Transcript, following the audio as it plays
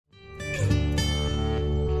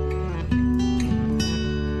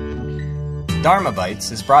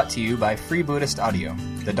Dharmabytes is brought to you by Free Buddhist Audio,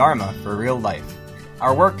 the Dharma for real life.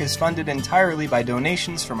 Our work is funded entirely by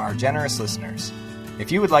donations from our generous listeners.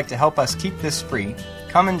 If you would like to help us keep this free,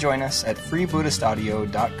 come and join us at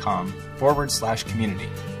freebuddhistaudio.com/community.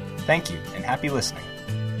 Thank you and happy listening.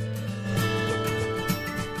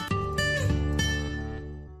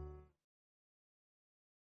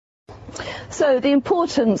 So the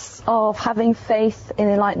importance of having faith in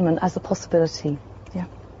enlightenment as a possibility.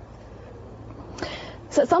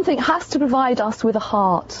 So something has to provide us with a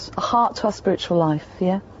heart to our spiritual life,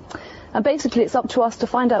 And basically it's up to us to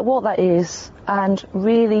find out what that is and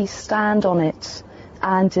really stand on it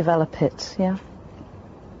and develop it,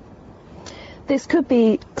 This could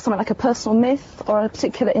be something like a personal myth or a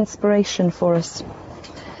particular inspiration for us.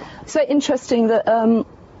 It's very interesting that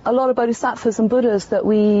a lot of bodhisattvas and Buddhas that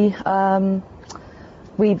we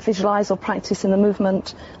visualize or practice in the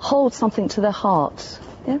movement hold something to their heart,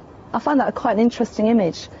 I find that quite an interesting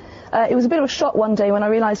image. It was a bit of a shock one day when I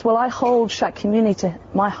realized, I hold Shakyamuni to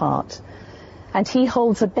my heart, and he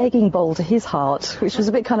holds a begging bowl to his heart, which was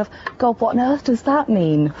a bit kind of, God, what on earth does that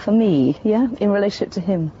mean for me, in relationship to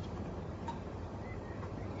him?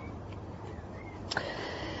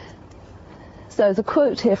 So the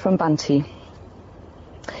quote here from Bhante.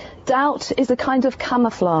 Doubt is a kind of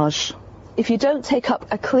camouflage. If you don't take up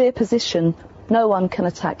a clear position, no one can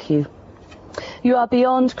attack you. You are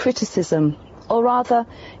beyond criticism, or rather,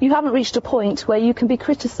 you haven't reached a point where you can be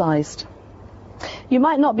criticized. You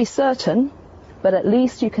might not be certain, but at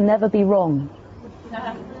least you can never be wrong.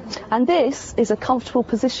 And this is a comfortable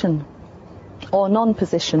position, or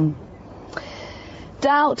non-position.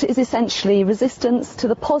 Doubt is essentially resistance to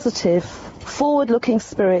the positive, forward-looking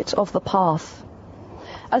spirit of the path.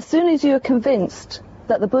 As soon as you are convinced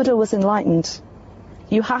that the Buddha was enlightened,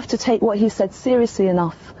 you have to take what he said seriously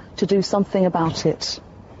enough to do something about it.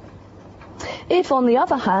 If, on the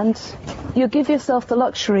other hand, you give yourself the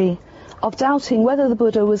luxury of doubting whether the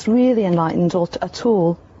Buddha was really enlightened at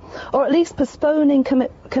all, or at least postponing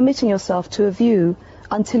committing yourself to a view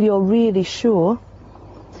until you're really sure,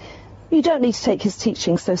 you don't need to take his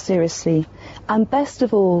teaching so seriously, and best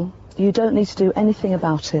of all, you don't need to do anything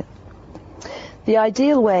about it. The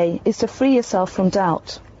ideal way is to free yourself from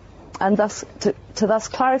doubt, and thus to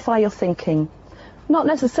clarify your thinking, not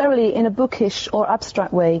necessarily in a bookish or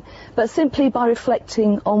abstract way, but simply by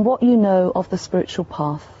reflecting on what you know of the spiritual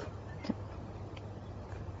path.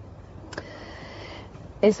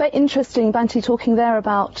 It's very interesting, Bhante, talking there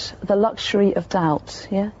about the luxury of doubt.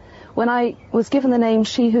 When I was given the name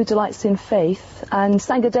She Who Delights in Faith, and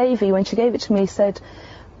Sangadevi, when she gave it to me, said,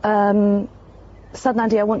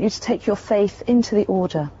 Saddhanandi, I want you to take your faith into the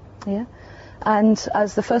order. And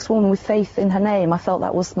as the first woman with faith in her name, I felt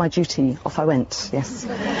that was my duty. Off I went, yes.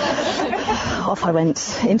 Off I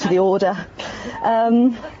went into the order.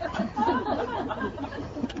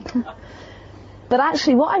 But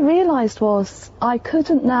actually what I realized was I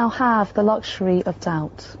couldn't now have the luxury of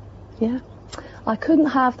doubt. I couldn't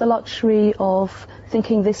have the luxury of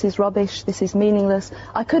thinking this is rubbish, this is meaningless.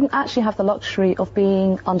 I couldn't actually have the luxury of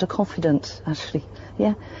being underconfident, actually.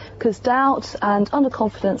 Because doubt and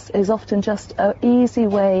underconfidence is often just an easy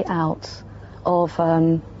way out of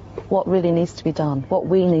what really needs to be done, what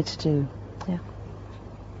we need to do.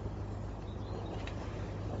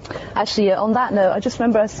 Actually, on that note, I just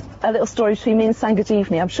remember a little story between me and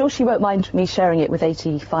Sangadevi. I'm sure she won't mind me sharing it with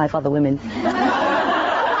 85 other women.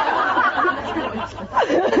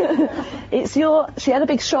 She had a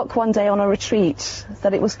big shock one day on a retreat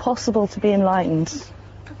that it was possible to be enlightened.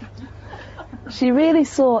 She really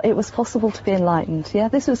saw it was possible to be enlightened.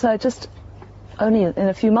 This was her just only in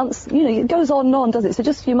a few months. It goes on and on, does it? So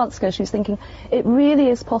just a few months ago she was thinking, it really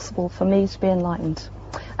is possible for me to be enlightened.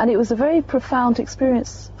 And it was a very profound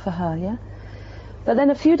experience for her, But then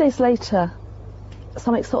a few days later,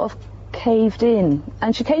 something sort of caved in.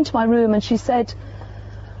 And she came to my room and she said,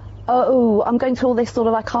 oh, I'm going through all this sort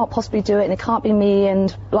of, I can't possibly do it, and it can't be me,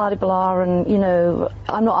 and blah, blah, blah, and,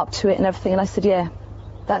 I'm not up to it and everything. And I said,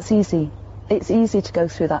 that's easy. It's easy to go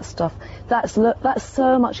through that stuff. That's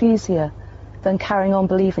so much easier than carrying on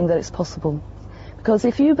believing that it's possible. Because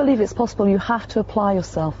if you believe it's possible, you have to apply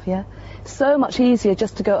yourself, So much easier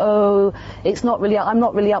just to go, I'm not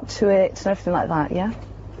really up to it, and everything like that,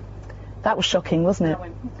 That was shocking, wasn't it?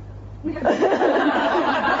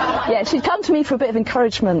 She'd come to me for a bit of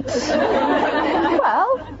encouragement.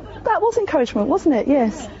 Well, that was encouragement, wasn't it?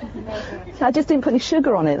 Yes. I just didn't put any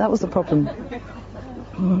sugar on it, that was the problem.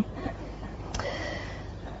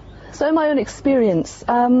 So in my own experience,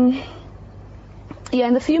 in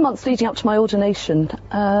the few months leading up to my ordination,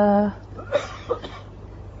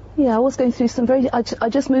 I was going through some I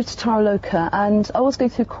just moved to Taraloka, and I was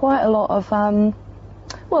going through quite a lot of,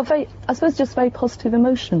 very positive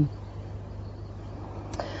emotion.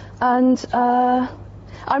 And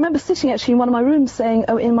I remember sitting actually in my room saying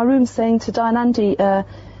to Dharmabytes,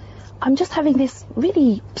 I'm just having this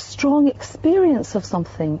really strong experience of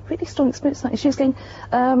something, And she was going,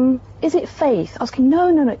 is it faith? I was going,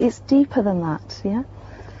 no, it's deeper than that, yeah?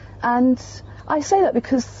 And I say that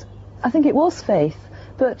because I think it was faith,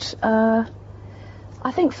 but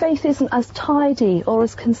I think faith isn't as tidy or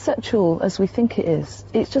as conceptual as we think it is.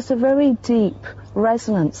 It's just a very deep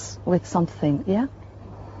resonance with something, yeah?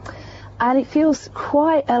 And it feels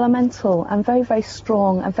quite elemental and very, very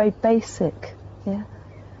strong and very basic, yeah?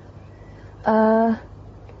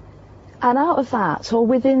 And out of that, or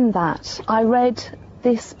within that, I read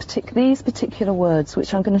these particular words,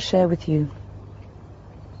 which I'm going to share with you.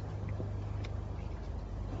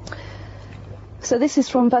 So this is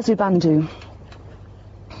from Vasubandhu.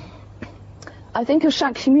 I think of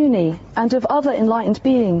Shakyamuni and of other enlightened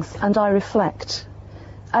beings, and I reflect.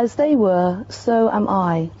 As they were, so am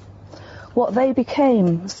I. What they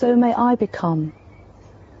became, so may I become.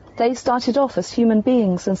 They started off as human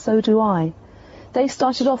beings, and so do I. They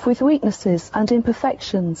started off with weaknesses and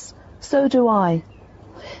imperfections, so do I.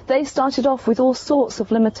 They started off with all sorts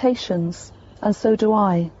of limitations, and so do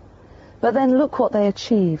I. But then look what they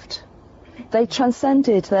achieved. They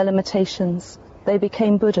transcended their limitations. They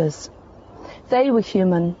became Buddhas. They were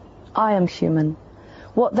human. I am human.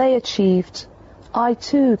 What they achieved, I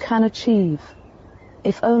too can achieve,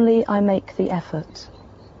 if only I make the effort.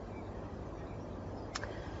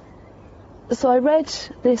 So I read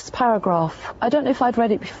this paragraph. I don't know if I'd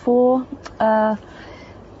read it before.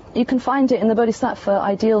 You can find it in the Bodhisattva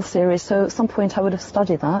Ideal series, so at some point I would have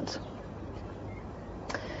studied that.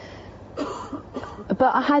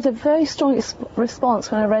 But I had a very strong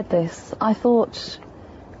response when I read this. I thought,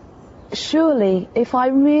 surely, if I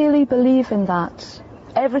really believe in that,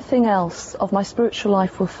 everything else of my spiritual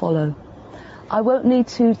life will follow. I won't need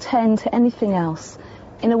to tend to anything else.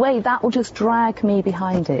 In a way, that will just drag me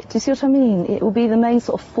behind it. Do you see what I mean? It will be the main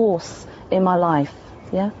sort of force in my life,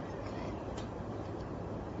 yeah?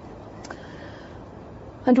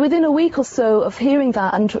 And within a week or so of hearing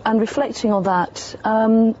that and reflecting on that,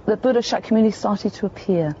 the Buddha Shakyamuni started to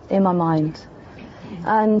appear in my mind.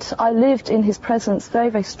 And I lived in his presence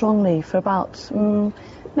very, very strongly for about,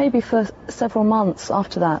 maybe for several months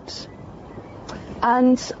after that.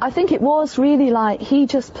 And I think it was really like he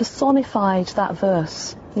just personified that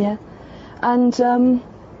verse, yeah? And,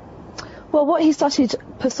 what he started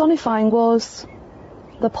personifying was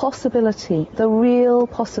the possibility, the real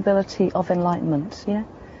possibility of enlightenment, yeah?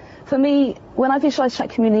 For me, when I visualize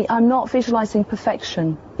Shakyamuni, I'm not visualizing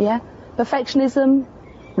perfection, yeah? Perfectionism,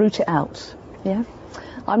 root it out, yeah?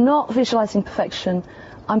 I'm not visualizing perfection,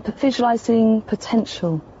 I'm visualizing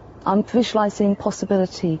potential, I'm visualizing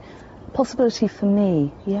possibility for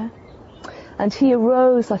me, yeah? And he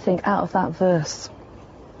arose, I think, out of that verse.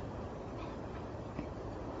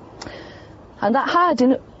 And that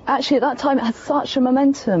actually at that time it had such a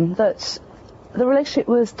momentum that the relationship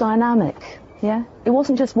was dynamic, yeah? It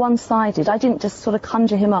wasn't just one-sided. I didn't just sort of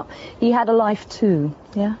conjure him up. He had a life too,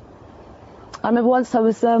 yeah? I remember once I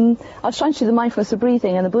was trying to do the mindfulness of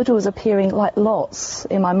breathing, and the Buddha was appearing like lots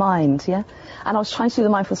in my mind, yeah? And I was trying to do the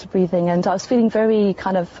mindfulness of breathing, and I was feeling very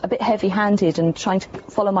kind of a bit heavy-handed and trying to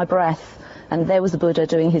follow my breath. And there was the Buddha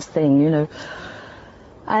doing his thing, you know.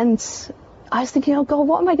 And I was thinking, oh God,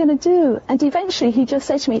 what am I going to do? And eventually he just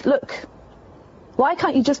said to me, look, why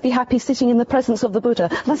can't you just be happy sitting in the presence of the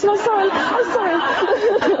Buddha? And I said, I'm sorry.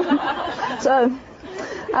 So,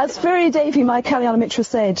 as Spiri Devi, my Kalyana Mitra,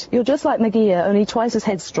 said, you're just like Meghiya, only twice as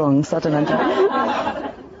headstrong, Saddhanandi.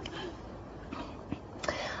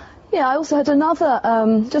 Yeah, I also had another,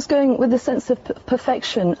 just going with the sense of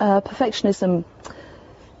perfectionism,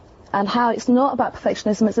 and how it's not about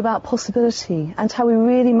perfectionism, it's about possibility, and how we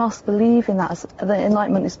really must believe in that, that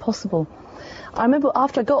enlightenment is possible. I remember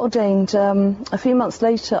after I got ordained, a few months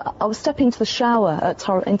later, I was stepping into the shower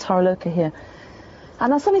in Taraloka here,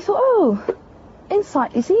 and I suddenly thought, oh,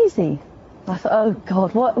 insight is easy. And I thought, oh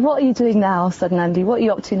God, what are you doing now, Saddhanandi? What are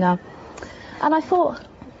you up to now? And I thought,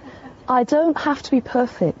 I don't have to be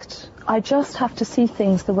perfect. I just have to see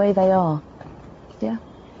things the way they are. Yeah?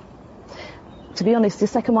 To be honest, the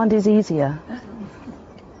second one is easier.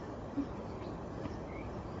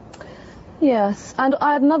 Yes, and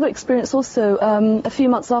I had another experience also a few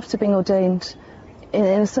months after being ordained in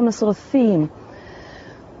a similar sort of theme,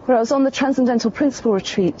 where I was on the Transcendental Principle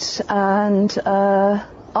Retreat, and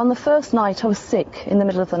on the first night I was sick in the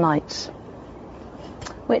middle of the night.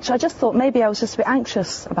 which I just thought maybe I was just a bit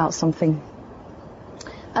anxious about something.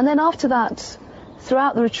 And then after that,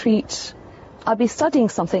 throughout the retreat, I'd be studying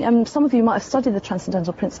something, and some of you might have studied the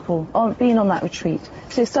Transcendental Principle, or been on that retreat.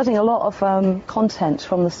 So you're studying a lot of content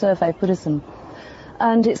from the Survey of Buddhism.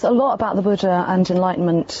 And it's a lot about the Buddha and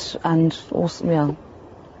enlightenment and also,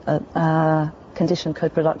 conditioned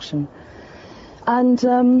co-production. And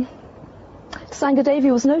Sangadevi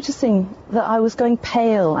was noticing that I was going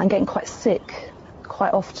pale and getting quite sick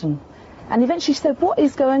quite often. And eventually she said, "What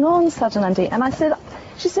is going on, Saddhanandi?" And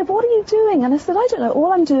she said, "What are you doing?" And I said, "I don't know,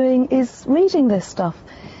 all I'm doing is reading this stuff."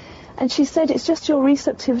 And she said, "It's just your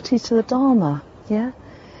receptivity to the Dharma, yeah,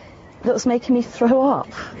 that was making me throw up."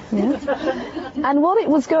 Yeah? And what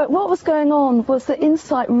was going on was that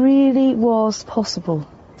insight really was possible,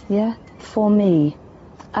 yeah, for me.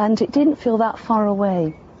 And it didn't feel that far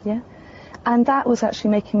away, yeah. And that was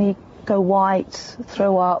actually making me go white,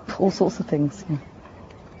 throw up, all sorts of things, yeah.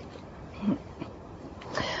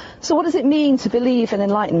 So what does it mean to believe in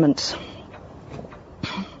enlightenment?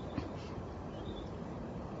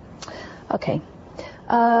 Okay.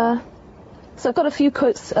 So I've got a few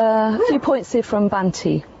quotes, few points here from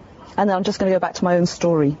Bhante, and then I'm just going to go back to my own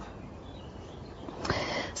story.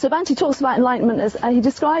 So Bhante talks about enlightenment as, he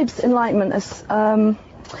describes enlightenment as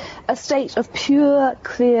a state of pure,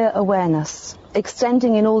 clear awareness,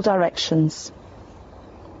 extending in all directions.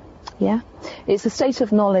 Yeah? It's a state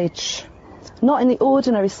of knowledge, not in the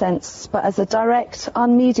ordinary sense, but as a direct,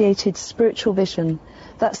 unmediated spiritual vision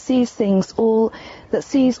that sees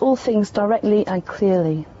all things directly and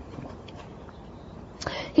clearly.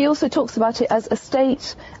 He also talks about it as a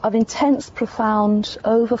state of intense, profound,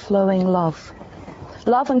 overflowing love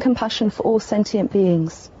and compassion for all sentient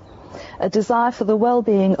beings, a desire for the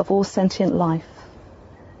well-being of all sentient life.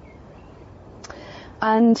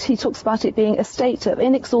 And he talks about it being a state of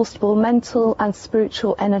inexhaustible mental and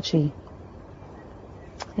spiritual energy.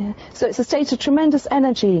 Yeah. So it's a state of tremendous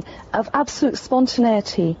energy, of absolute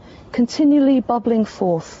spontaneity, continually bubbling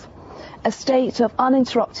forth, a state of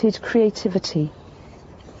uninterrupted creativity.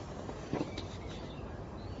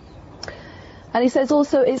 And he says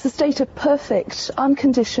also it's a state of perfect,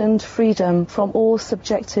 unconditioned freedom from all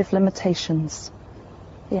subjective limitations.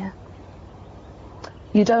 Yeah.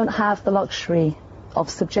 You don't have the luxury of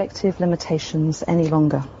subjective limitations any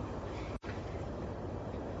longer.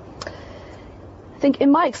 I think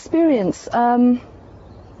in my experience,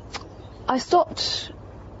 I stopped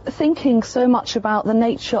thinking so much about the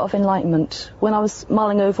nature of enlightenment when I was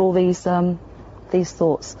mulling over all these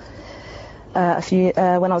thoughts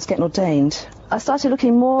when I was getting ordained. I started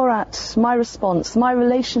looking more at my response, my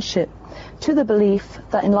relationship to the belief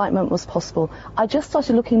that enlightenment was possible. I just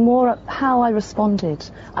started looking more at how I responded.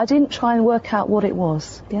 I didn't try and work out what it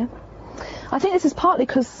was. Yeah, I think this is partly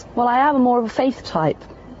because, well, I am more of a faith type.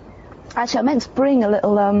 Actually, I meant to bring a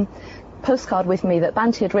little postcard with me that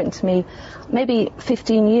Bhante had written to me maybe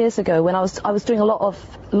 15 years ago when I was doing a lot of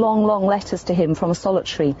long letters to him from a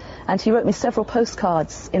solitary, and he wrote me several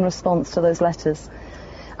postcards in response to those letters.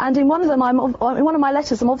 And in one of them, in one of my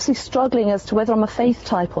letters, I'm obviously struggling as to whether I'm a faith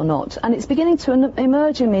type or not, and it's beginning to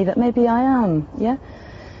emerge in me that maybe I am. Yeah,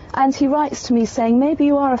 and he writes to me saying maybe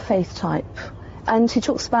you are a faith type. And he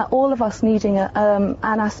talks about all of us needing an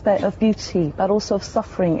aspect of beauty, but also of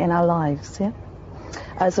suffering in our lives, yeah,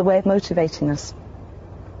 as a way of motivating us.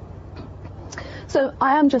 So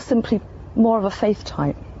I am just simply more of a faith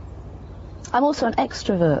type. I'm also an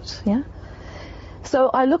extrovert, yeah. So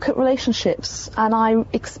I look at relationships and I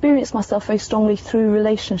experience myself very strongly through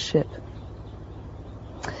relationship.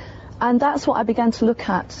 And that's what I began to look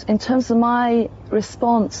at in terms of my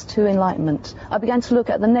response to enlightenment. I began to look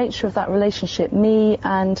at the nature of that relationship, me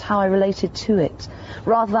and how I related to it,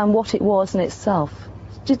 rather than what it was in itself.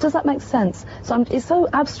 Does that make sense? So it's so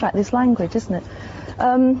abstract, this language, isn't it?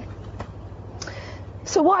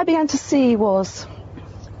 So what I began to see was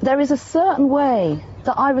there is a certain way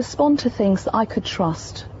that I respond to things that I could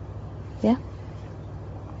trust. Yeah?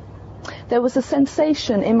 There was a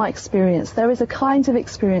sensation in my experience. There is a kind of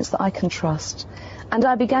experience that I can trust. And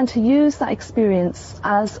I began to use that experience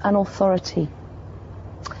as an authority.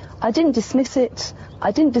 I didn't dismiss it.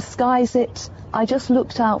 I didn't disguise it. I just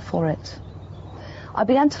looked out for it. I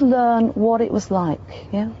began to learn what it was like.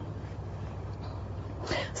 Yeah?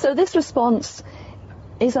 So this response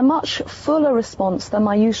is a much fuller response than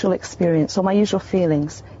my usual experience or my usual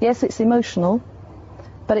feelings. Yes, it's emotional,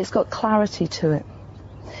 but it's got clarity to it.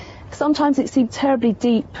 Sometimes it seemed terribly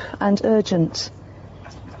deep and urgent.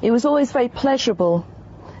 It was always very pleasurable,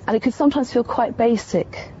 and it could sometimes feel quite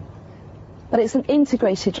basic. But it's an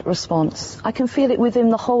integrated response. I can feel it within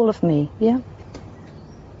the whole of me, yeah?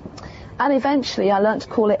 And eventually I learned to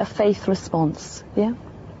call it a faith response. Yeah.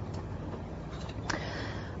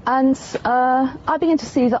 And I began to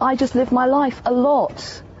see that I just lived my life a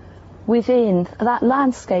lot within that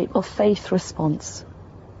landscape of faith response.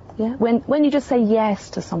 Yeah. When you just say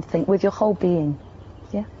yes to something with your whole being.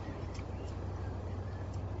 Yeah.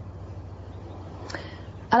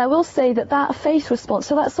 And I will say that faith response,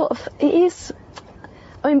 so that sort of, it is,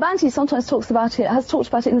 I mean, Bhante sometimes talks about it, has talked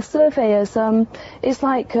about it in the survey as, it's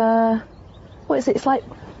like, what is it? It's like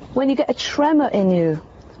when you get a tremor in you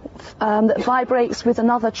that vibrates with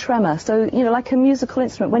another tremor. So, you know, like a musical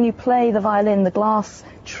instrument, when you play the violin, the glass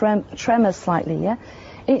tremors slightly, yeah?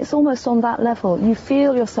 It's almost on that level. You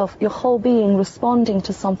feel yourself, your whole being responding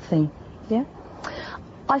to something, yeah?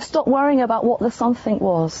 I stopped worrying about what the something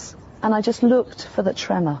was, and I just looked for the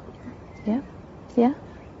tremor, yeah? Yeah?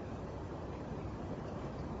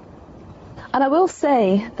 And I will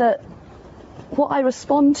say that what I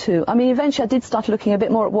respond to, I mean, eventually I did start looking a bit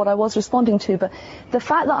more at what I was responding to, but the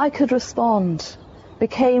fact that I could respond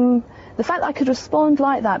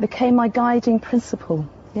like that became my guiding principle,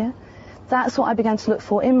 yeah? That's what I began to look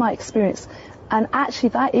for in my experience, and actually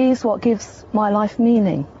that is what gives my life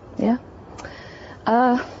meaning, yeah?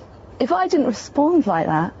 If I didn't respond like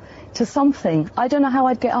that to something, I don't know how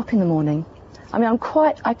I'd get up in the morning. I mean,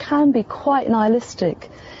 I can be quite nihilistic.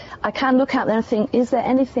 I can look out there and think, is there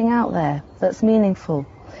anything out there that's meaningful?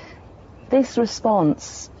 This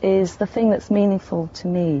response is the thing that's meaningful to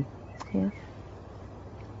me. Yeah?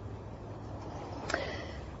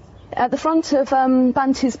 At the front of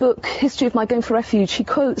Bhante's book, History of My Going for Refuge, he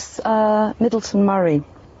quotes Middleton Murray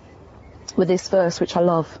with this verse, which I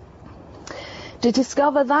love. To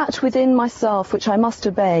discover that within myself which I must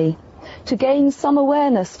obey, to gain some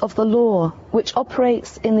awareness of the law which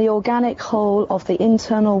operates in the organic whole of the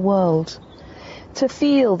internal world, to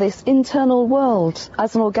feel this internal world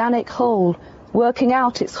as an organic whole working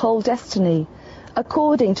out its whole destiny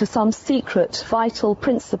according to some secret vital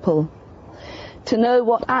principle, to know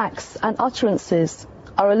what acts and utterances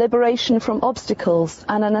are a liberation from obstacles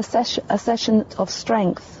and an accession of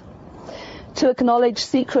strength, to acknowledge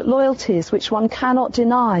secret loyalties which one cannot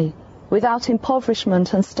deny without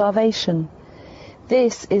impoverishment and starvation.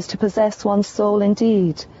 This is to possess one's soul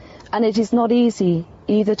indeed, and it is not easy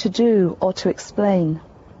either to do or to explain.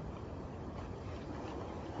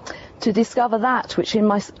 To discover that which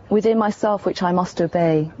within myself which I must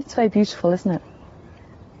obey. It's very beautiful, isn't it?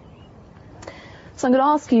 So I'm going to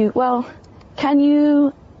ask you, well, can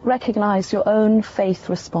you recognize your own faith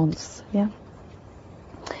response? Yeah?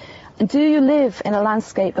 And do you live in a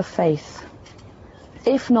landscape of faith?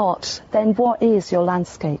 If not, then what is your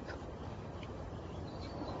landscape?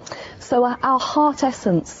 So our heart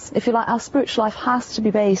essence, if you like, our spiritual life has to be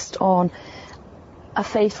based on a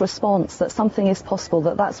faith response, that something is possible,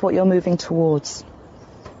 that's what you're moving towards.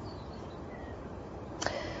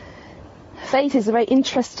 Faith is a very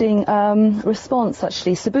interesting response,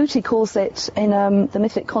 actually. Subhuti calls it, in the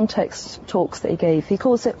Mythic Context talks that he gave,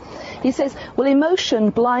 he says, well, emotion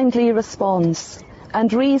blindly responds,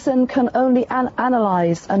 and reason can only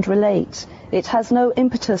analyze and relate. It has no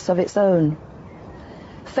impetus of its own.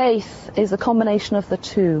 Faith is a combination of the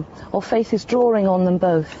two, or faith is drawing on them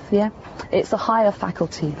both, yeah? It's a higher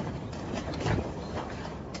faculty.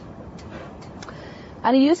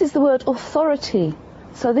 And he uses the word authority.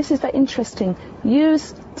 So this is very interesting.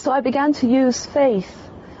 So I began to use faith,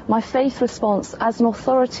 my faith response, as an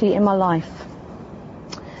authority in my life.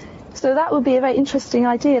 So that would be a very interesting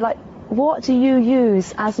idea, like, what do you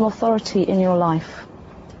use as an authority in your life?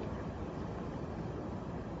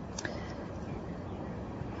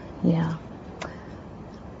 Yeah.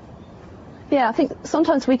 Yeah, I think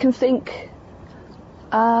sometimes we can think,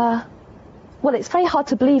 well, it's very hard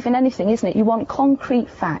to believe in anything, isn't it? You want concrete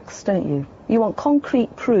facts, don't you? You want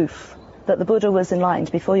concrete proof that the Buddha was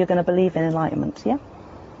enlightened before you're going to believe in enlightenment, yeah?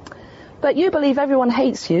 But you believe everyone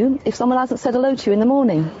hates you if someone hasn't said hello to you in the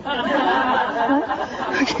morning. Right?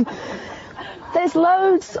 There's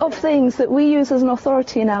loads of things that we use as an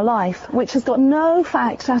authority in our life which has got no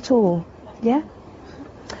fact at all, yeah?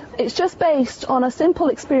 It's just based on a simple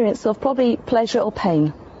experience of probably pleasure or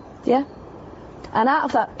pain, yeah? And out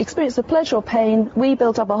of that experience of pleasure or pain, we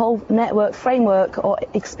build up a whole network, framework, or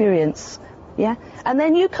experience, yeah? And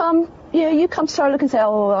then you come to our look and say,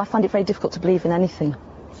 oh, I find it very difficult to believe in anything.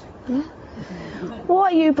 Yeah?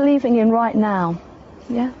 What are you believing in right now?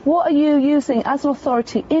 Yeah? What are you using as an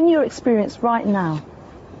authority in your experience right now?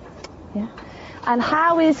 Yeah? And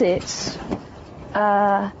how is it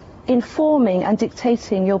informing and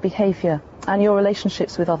dictating your behavior and your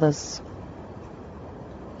relationships with others?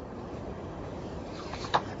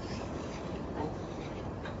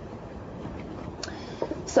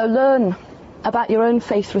 So learn about your own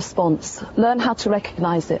faith response. Learn how to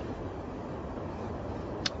recognize it.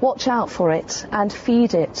 Watch out for it and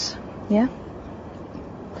feed it. Yeah?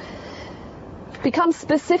 Become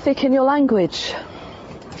specific in your language.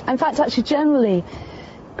 In fact, actually, generally,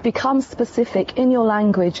 become specific in your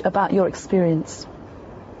language about your experience.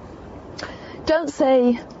 Don't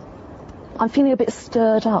say, I'm feeling a bit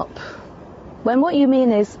stirred up, when what you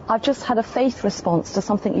mean is, I've just had a faith response to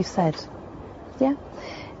something you said. Yeah?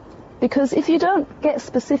 Because if you don't get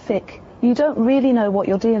specific, you don't really know what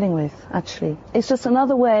you're dealing with, actually. It's just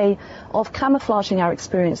another way of camouflaging our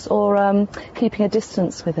experience or keeping a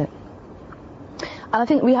distance with it. And I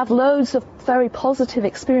think we have loads of very positive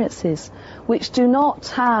experiences which do not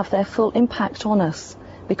have their full impact on us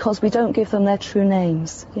because we don't give them their true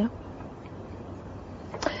names. Yeah?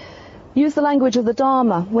 Use the language of the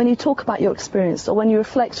Dharma when you talk about your experience or when you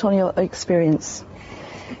reflect on your experience.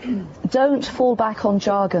 Don't fall back on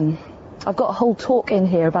jargon. I've got a whole talk in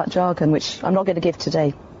here about jargon, which I'm not going to give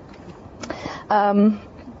today.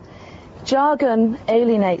 Jargon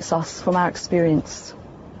alienates us from our experience.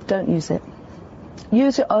 Don't use it.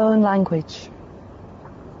 Use your own language.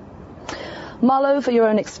 Mull over your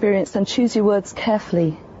own experience and choose your words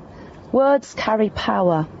carefully. Words carry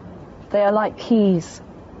power. They are like keys.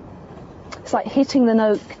 It's like hitting the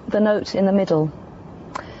note in the middle.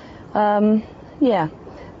 When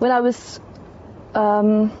I was,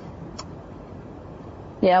 for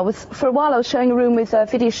a while I was sharing a room with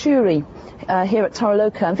Vidyashuri here at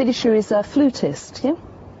Taraloka, and Vidyashuri is a flutist, yeah?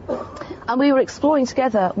 And we were exploring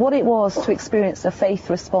together what it was to experience a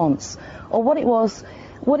faith response, or what it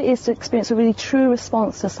is to experience a really true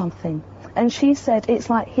response to something. And she said it's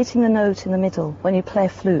like hitting the note in the middle when you play a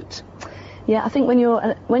flute. Yeah, I think when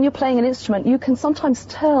you're playing an instrument, you can sometimes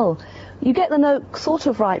tell. You get the note sort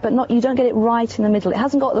of right, but you don't get it right in the middle. It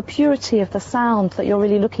hasn't got the purity of the sound that you're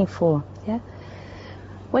really looking for. Yeah.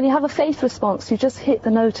 When you have a faith response, you just hit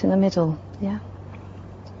the note in the middle. Yeah.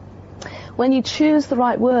 When you choose the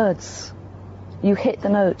right words, you hit the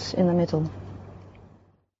note in the middle.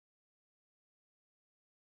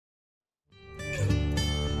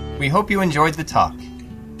 We hope you enjoyed the talk.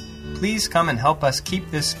 Please come and help us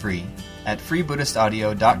keep this free at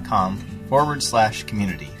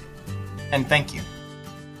freebuddhistaudio.com/community. And thank you.